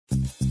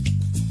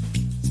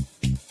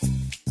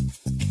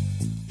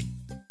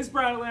It's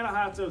Brian, Atlanta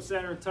Hot Tub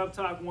Center, Tub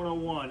Talk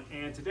 101,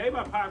 and today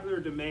by popular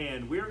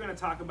demand, we're going to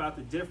talk about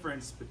the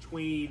difference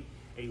between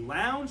a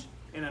lounge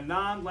and a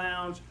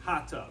non-lounge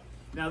hot tub.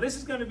 Now this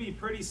is going to be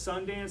pretty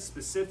Sundance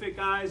specific,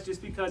 guys,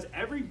 just because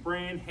every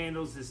brand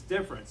handles this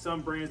different.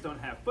 Some brands don't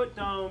have foot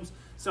domes,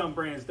 some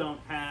brands don't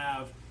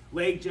have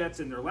leg jets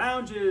in their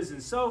lounges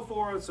and so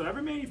forth, so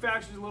every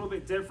manufacturer is a little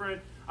bit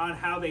different on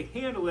how they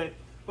handle it,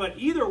 but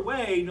either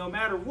way, no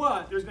matter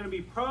what, there's going to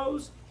be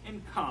pros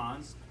and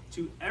cons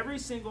to every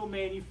single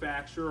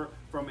manufacturer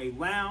from a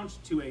lounge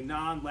to a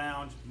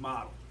non-lounge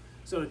model.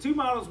 So the two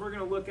models we're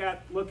going to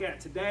look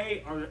at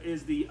today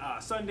is the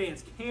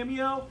Sundance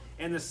Cameo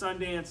and the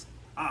Sundance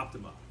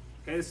Optima.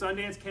 Okay, the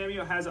Sundance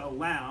Cameo has a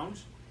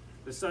lounge,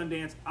 the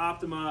Sundance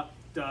Optima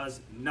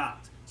does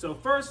not. So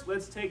first,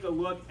 let's take a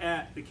look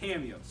at the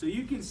Cameo. So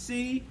you can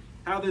see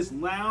how this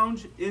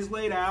lounge is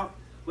laid out.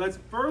 Let's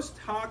first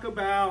talk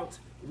about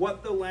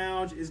what the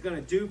lounge is going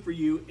to do for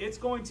you. It's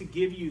going to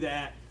give you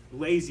that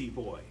lazy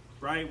boy,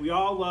 right? We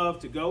all love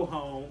to go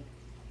home,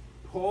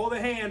 pull the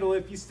handle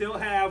if you still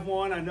have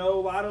one. I know a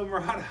lot of them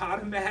are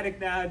automatic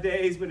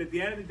nowadays, but at the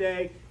end of the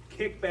day,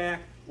 kick back,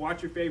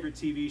 watch your favorite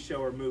TV show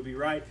or movie,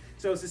 right?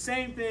 So it's the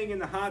same thing in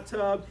the hot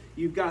tub.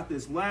 You've got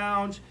this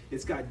lounge.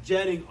 It's got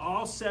jetting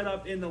all set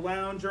up in the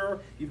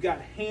lounger. You've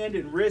got hand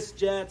and wrist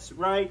jets,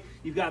 right?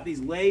 You've got these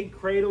leg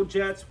cradle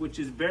jets, which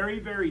is very,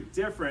 very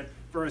different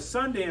for a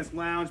Sundance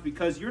lounge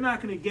because you're not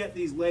going to get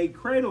these leg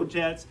cradle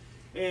jets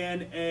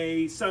in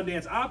a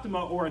Sundance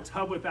Optima or a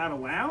tub without a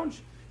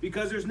lounge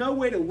because there's no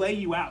way to lay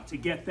you out to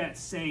get that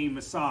same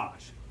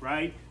massage,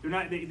 right?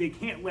 They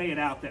can't lay it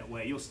out that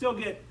way. You'll still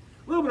get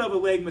a little bit of a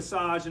leg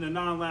massage in a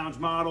non-lounge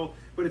model,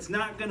 but it's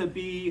not going to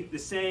be the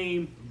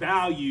same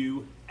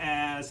value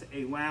as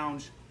a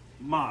lounge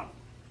model,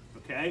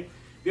 okay?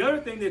 The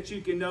other thing that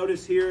you can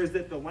notice here is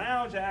that the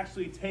lounge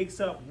actually takes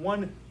up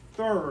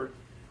 1/3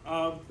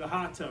 of the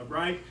hot tub,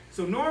 right?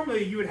 So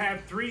normally you would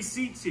have 3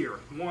 seats here,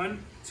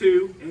 1,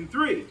 2, and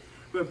 3.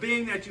 But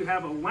being that you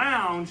have a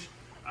lounge,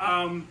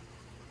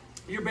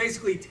 you're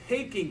basically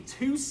taking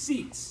 2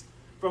 seats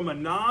from a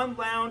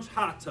non-lounge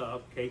hot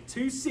tub, okay,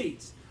 2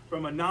 seats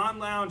from a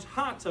non-lounge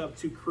hot tub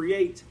to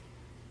create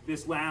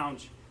this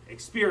lounge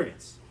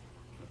experience,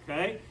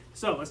 okay?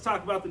 So let's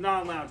talk about the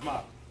non-lounge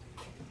model.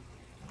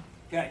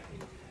 Okay,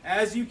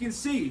 as you can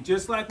see,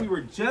 just like we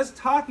were just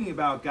talking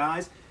about,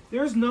 guys,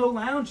 there's no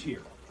lounge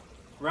here,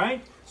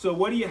 right? So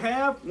what do you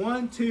have?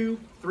 1, 2,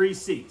 3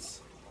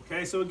 seats.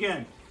 Okay, so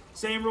again,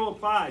 same rule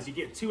applies. You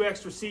get 2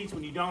 extra seats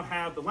when you don't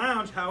have the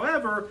lounge.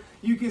 However,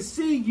 you can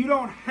see you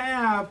don't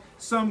have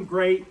some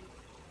great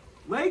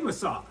leg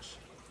massage,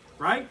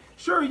 right?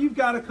 Sure, you've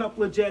got a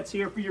couple of jets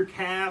here for your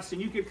calves,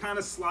 and you could kind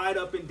of slide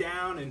up and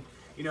down and,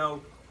 you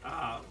know,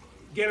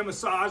 get a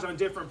massage on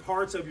different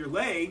parts of your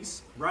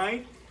legs,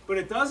 right? But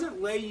it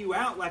doesn't lay you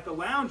out like a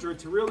lounger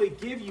to really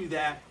give you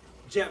that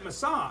jet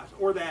massage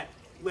or that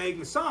leg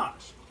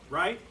massage,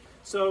 right?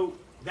 So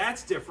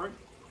that's different.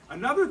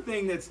 Another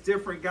thing that's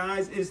different,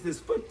 guys, is this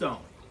foot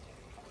dome,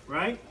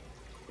 right?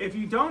 If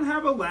you don't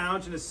have a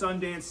lounge in a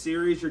Sundance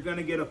series, you're going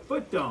to get a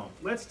foot dome.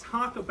 Let's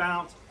talk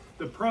about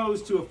the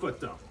pros to a foot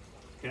dome,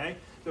 okay?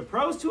 The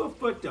pros to a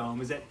foot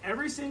dome is that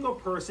every single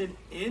person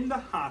in the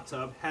hot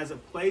tub has a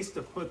place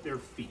to put their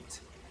feet,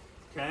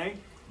 okay?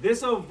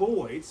 This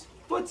avoids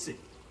footsie.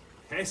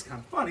 Okay, it's kind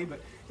of funny, but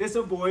this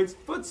avoids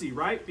footsie,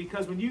 right?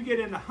 Because when you get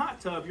in the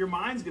hot tub, your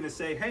mind's going to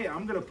say, hey,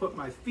 I'm going to put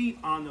my feet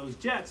on those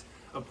jets,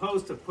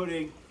 opposed to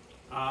putting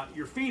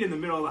your feet in the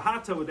middle of the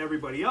hot tub with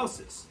everybody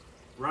else's,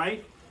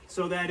 right?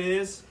 So that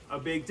is a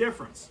big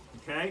difference,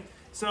 okay?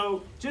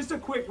 So just a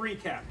quick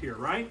recap here,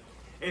 right?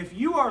 If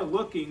you are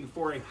looking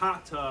for a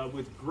hot tub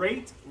with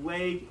great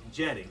leg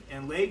jetting,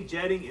 and leg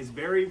jetting is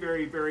very,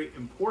 very, very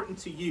important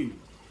to you,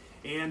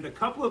 and a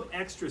couple of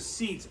extra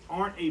seats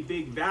aren't a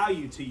big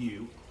value to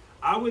you,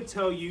 I would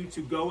tell you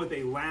to go with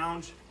a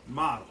lounge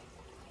model,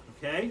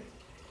 okay?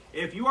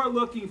 If you are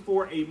looking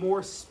for a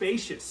more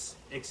spacious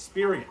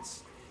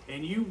experience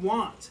and you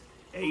want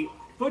a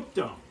foot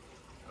dome,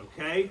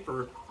 okay,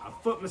 for a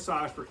foot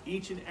massage for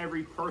each and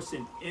every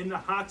person in the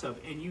hot tub,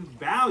 and you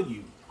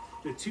value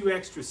the 2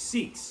 extra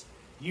seats,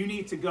 you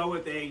need to go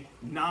with a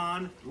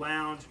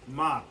non-lounge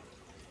model.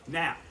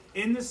 Now,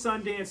 in the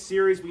Sundance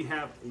series, we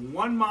have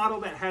one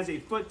model that has a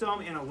foot dome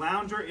and a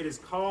lounger. It is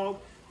called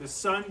the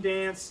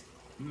Sundance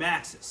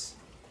Maxxis.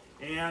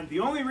 And the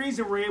only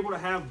reason we're able to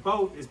have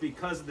both is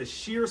because of the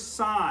sheer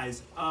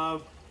size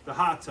of the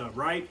hot tub,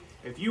 right?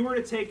 If you were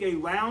to take a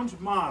lounge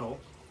model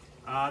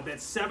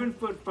that's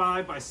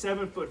 7'5" by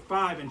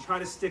 7'5" and try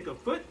to stick a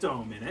foot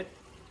dome in it,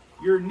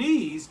 your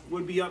knees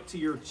would be up to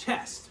your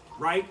chest,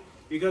 right?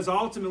 Because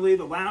ultimately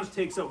the lounge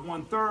takes up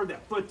 1/3,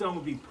 that foot dome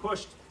would be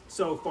pushed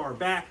so far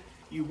back,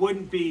 you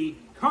wouldn't be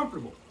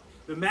comfortable.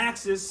 The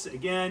Maxxis,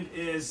 again,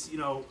 is, you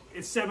know,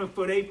 it's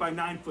 7'8" by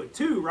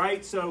 9'2",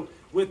 right? So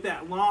with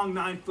that long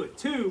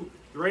 9'2",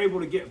 they're able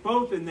to get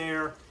both in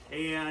there,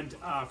 and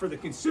for the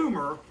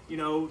consumer, you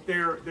know,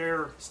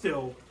 they're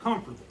still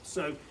comfortable.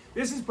 So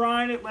This is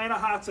Brian, Atlanta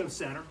Hot Tub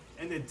Center,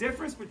 and the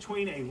difference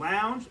between a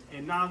lounge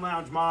and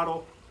non-lounge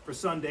model for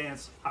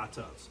Sundance Hot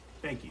Tubs.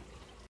 Thank you.